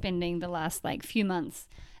already spending the last like few months,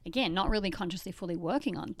 again, not really consciously fully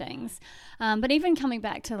working on things, but even coming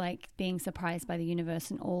back to like being surprised by the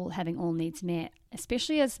universe and having all needs met,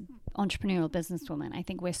 especially as entrepreneurial businesswomen. I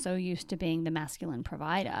think we're so used to being the masculine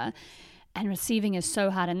provider, and receiving is so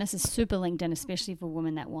hard. And this is super linked in, especially for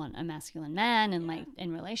women that want a masculine man and like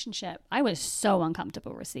in relationship. I was so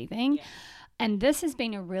uncomfortable receiving. And this has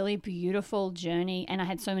been a really beautiful journey. And I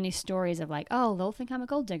had so many stories of like, oh, they'll think I'm a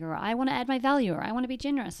gold digger, or I want to add my value, or I want to be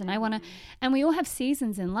generous, and I want to, and we all have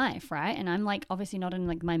seasons in life, right? And I'm like, obviously not in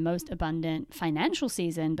like my most abundant financial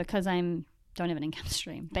season, because don't have an income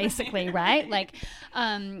stream, basically, right? Like,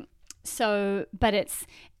 but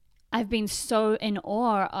I've been so in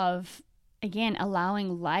awe of again,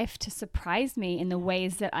 allowing life to surprise me in the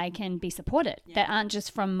ways that I can be supported, that aren't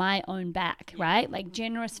just from my own back, right? Like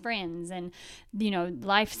generous friends and,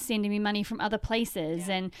 life sending me money from other places.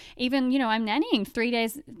 And even, I'm nannying 3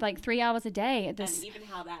 days, like 3 hours a day. And even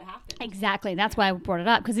how that happened. Exactly. That's why I brought it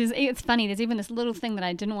up, because it's funny. There's even this little thing that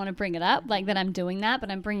I didn't want to bring it up, like that I'm doing that, but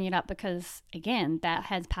I'm bringing it up because, again, that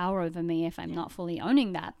has power over me if I'm not fully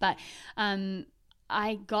owning that. But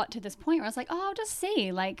I got to this point where I was like, oh, I'll just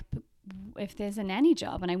see, like, if there's a nanny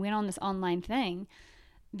job. And I went on this online thing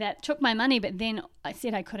that took my money, but then I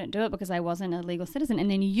said I couldn't do it because I wasn't a legal citizen. And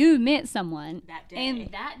then you met someone that day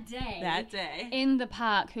in the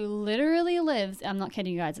park who literally lives, I'm not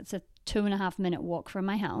kidding you guys, it's a 2.5-minute walk from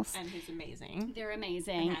my house. And he's amazing. They're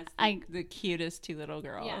amazing. And has the cutest 2 little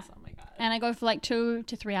girls. Yeah. Oh my God. And I go for like 2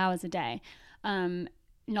 to 3 hours a day.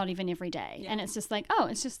 Not even every day. And it's just like, oh,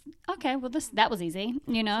 it's just, okay, well, that was easy,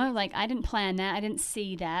 like I didn't plan that. I didn't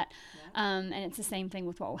see that. And it's the same thing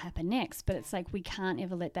with what will happen next. But it's like, we can't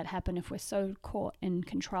ever let that happen if we're so caught in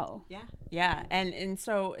control. Yeah. And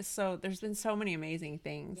so there's been so many amazing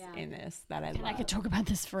things in this that I love. I could talk about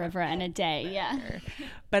this forever and a day. Yeah.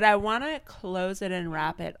 But I want to close it and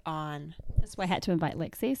wrap it on. That's why I had to invite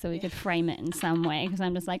Lexi so we could frame it in some way, because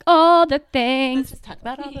I'm just like, all the things. Let's just talk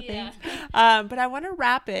about all the things. But I want to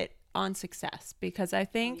wrap it on success, because I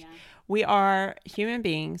think we are human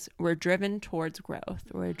beings. We're driven towards growth.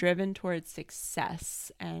 We're driven towards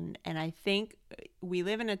success. And I think we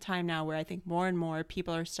live in a time now where I think more and more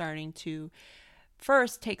people are starting to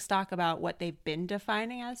first take stock about what they've been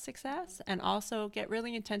defining as success, and also get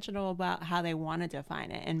really intentional about how they want to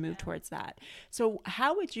define it and move towards that. So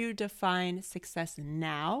how would you define success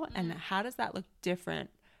now, and how does that look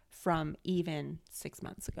different from even 6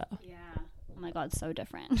 months ago? Yeah. Oh my God, so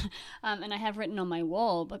different. And I have written on my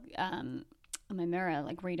wall, on my mirror,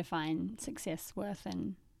 like, redefine success, worth,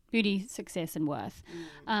 and beauty, success, and worth.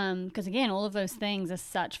 Because again, all of those things are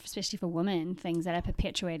such, especially for women, things that are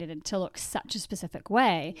perpetuated to look such a specific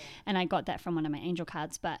way. And I got that from one of my angel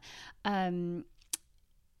cards. But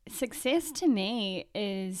success to me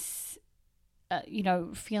is,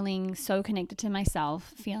 feeling so connected to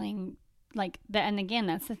myself, feeling like that. And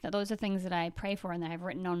again, those are things that I pray for and that I've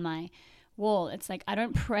written on my wall. It's like, I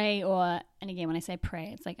don't pray, and again, when I say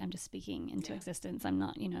pray, it's like I'm just speaking into existence. I'm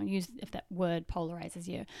not, use if that word polarizes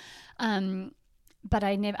you. But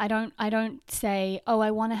I don't say, oh,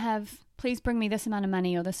 I want to have, please bring me this amount of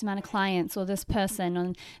money or this amount of clients or this person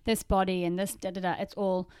on this body and this da-da-da. It's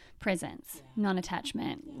all presence,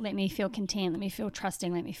 non-attachment. Let me feel content. Let me feel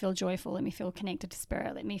trusting. Let me feel joyful. Let me feel connected to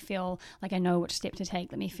spirit. Let me feel like I know which step to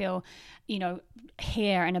take. Let me feel,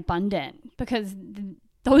 here and abundant, because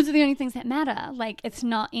those are the only things that matter. Like, it's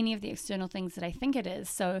not any of the external things that I think it is.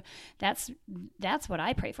 So that's what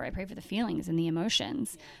I pray for. I pray for the feelings and the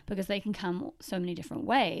emotions, because they can come so many different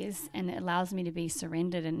ways, and it allows me to be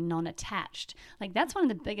surrendered and non-attached. Like, that's one of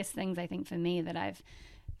the biggest things I think for me that I've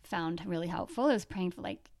found really helpful, is praying for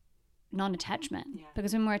like non-attachment.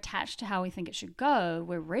 Because when we're attached to how we think it should go,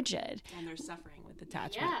 we're rigid. And there's suffering with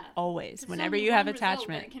attachment. Always. Whenever you have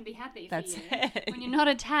attachment, it can be happy. That's for you. it. When you're not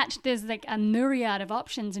attached, there's like a myriad of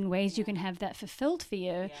options and ways you can have that fulfilled for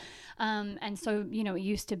you. And so, it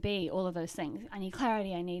used to be all of those things. I need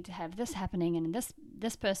clarity. I need to have this happening, and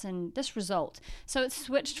this person, this result. So it's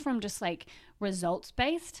switched from just like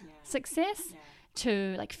results-based success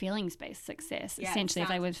to like feelings-based success, essentially,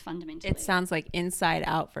 if I would fundamentally. It sounds like inside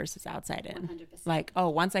out versus outside in. 100%. Like, oh,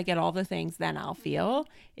 once I get all the things, then I'll feel.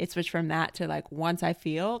 It switched from that to like, once I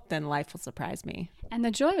feel, then life will surprise me. And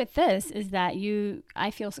the joy with this is that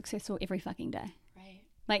I feel successful every fucking day. Right.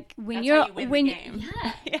 Like when That's when when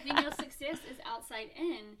your success is outside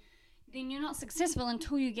in, then you're not successful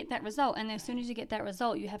until you get that result. And as soon as you get that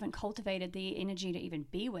result, you haven't cultivated the energy to even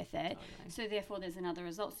be with it. Totally. So therefore, there's another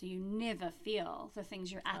result. So you never feel the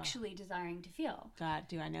things you're actually desiring to feel. God,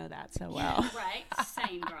 do I know that so well. Right?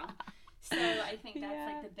 Same, girl. So I think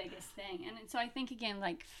that's like the biggest thing. And so I think, again,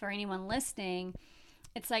 like for anyone listening,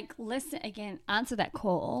 it's like, listen, again, answer that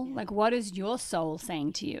call. Like, what is your soul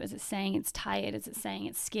saying to you? Is it saying it's tired? Is it saying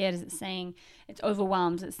it's scared? Is it saying it's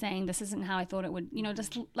overwhelmed? Is it saying this isn't how I thought it would?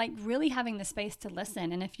 Just like really having the space to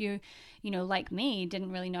listen. And if you, like me,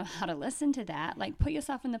 didn't really know how to listen to that, like put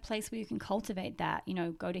yourself in the place where you can cultivate that,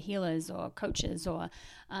 go to healers or coaches or,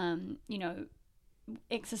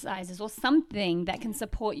 exercises or something that can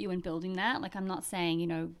support you in building that. Like, I'm not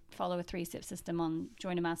saying, follow a 3-step system on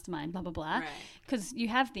join a mastermind, blah, blah, blah, because you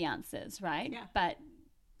have the answers, right? Yeah. But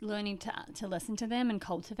learning to listen to them and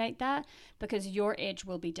cultivate that, because your edge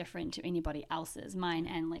will be different to anybody else's, mine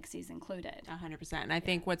and Lexi's included. 100%. And I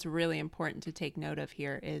think what's really important to take note of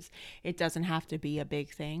here is it doesn't have to be a big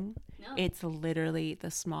thing. No. It's literally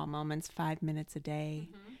the small moments, 5 minutes a day,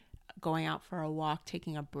 going out for a walk,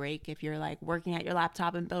 taking a break. If you're like working at your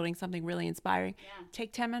laptop and building something really inspiring,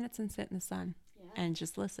 take 10 minutes and sit in the sun. And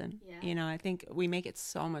just listen. You know, I think we make it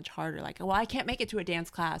so much harder. Like, well, I can't make it to a dance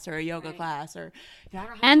class or a yoga class, or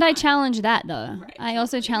I challenge that though. I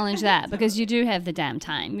also challenge that because you do have the damn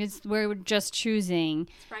time. We're just choosing,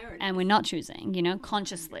 and we're not choosing. You know,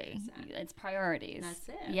 consciously. 100%. It's priorities. That's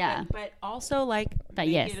it. Yeah. But also like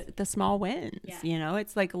the small wins. You know,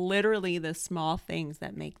 it's like literally the small things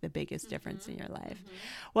that make the biggest difference in your life.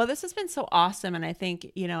 Well, this has been so awesome, and I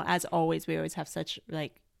think, you know, as always, we always have such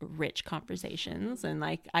like rich conversations, and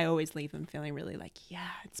like I always leave them feeling really like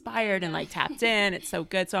inspired and like tapped in. It's so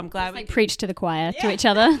good. So I'm glad we preach to the choir to each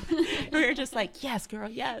other. We were just like, yes girl,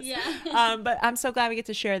 yes. But I'm so glad we get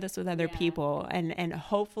to share this with other people, and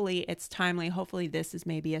hopefully it's timely. Hopefully this is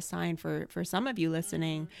maybe a sign for some of you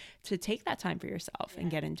listening to take that time for yourself and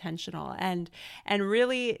get intentional, and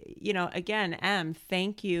really, you know, again,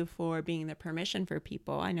 thank you for being the permission for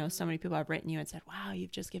people. I know so many people have written you and said, wow, you've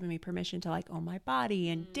just given me permission to like own my body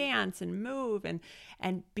and dance and move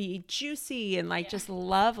and be juicy and like just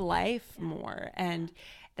love life more. And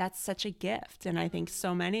that's such a gift. And I think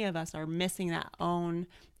so many of us are missing that own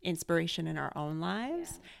inspiration in our own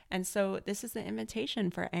lives. And so this is the invitation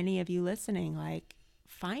for any of you listening, like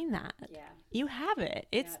find that. You have it.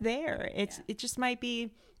 It's there. It just might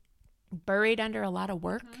be buried under a lot of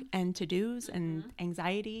work and to-dos and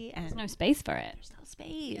anxiety, and there's no space for it. There's no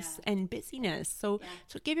space and busyness. So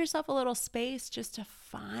give yourself a little space just to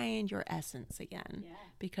find your essence again,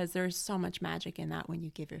 because there's so much magic in that when you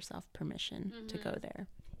give yourself permission to go there.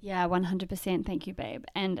 Yeah, 100%. Thank you, babe.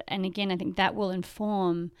 And again, I think that will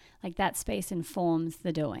inform, like that space informs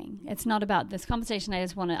the doing. It's not about this conversation. I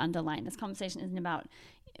just want to underline, this conversation isn't about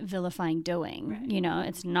vilifying doing, you know,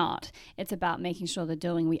 it's not. It's about making sure the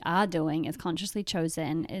doing we are doing is consciously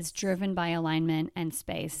chosen, is driven by alignment and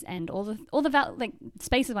space, and all the like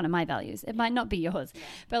space is one of my values. It might not be yours,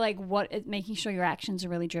 but like making sure your actions are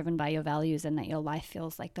really driven by your values, and that your life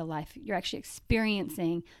feels like the life you're actually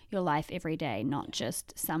experiencing your life every day, not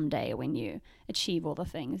just someday when you achieve all the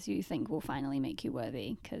things you think will finally make you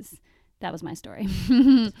worthy, because that was my story.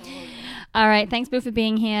 All right. Thanks, Boo, for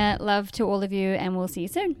being here. Love to all of you, and we'll see you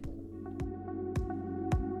soon.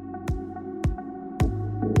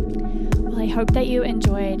 Well, I hope that you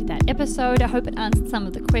enjoyed that episode. I hope it answered some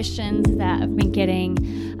of the questions that I've been getting.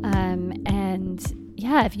 And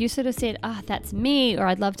yeah, if you sort of said, that's me, or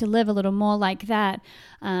I'd love to live a little more like that,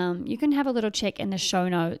 you can have a little check in the show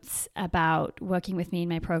notes about working with me in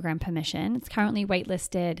my program Permission. It's currently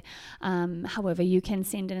waitlisted. However, you can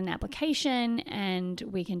send in an application and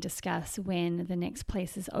we can discuss when the next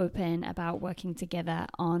place is open about working together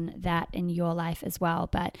on that in your life as well.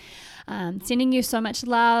 But sending you so much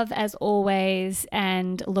love as always,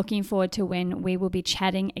 and looking forward to when we will be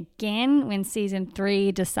chatting again when season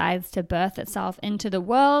 3 decides to birth itself into the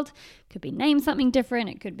world. Could be named something different.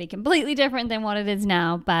 It could be completely different than what it is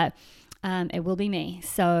now, but it will be me.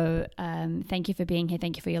 So thank you for being here.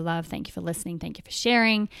 Thank you for your love. Thank you for listening. Thank you for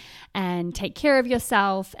sharing, and take care of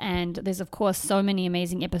yourself. And there's, of course, so many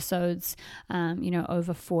amazing episodes,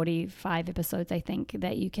 over 45 episodes, I think,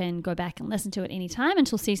 that you can go back and listen to at any time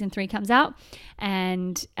until season 3 comes out.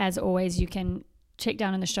 And as always, you can check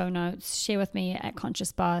down in the show notes, share with me at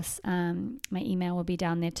Conscious Boss. My email will be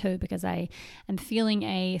down there too, because I am feeling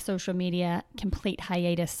a social media complete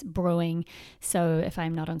hiatus brewing. So if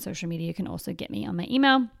I'm not on social media, you can also get me on my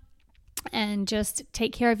email. And just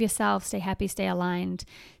take care of yourself, stay happy, stay aligned,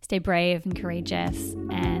 stay brave and courageous.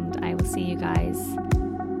 And I will see you guys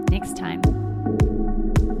next time.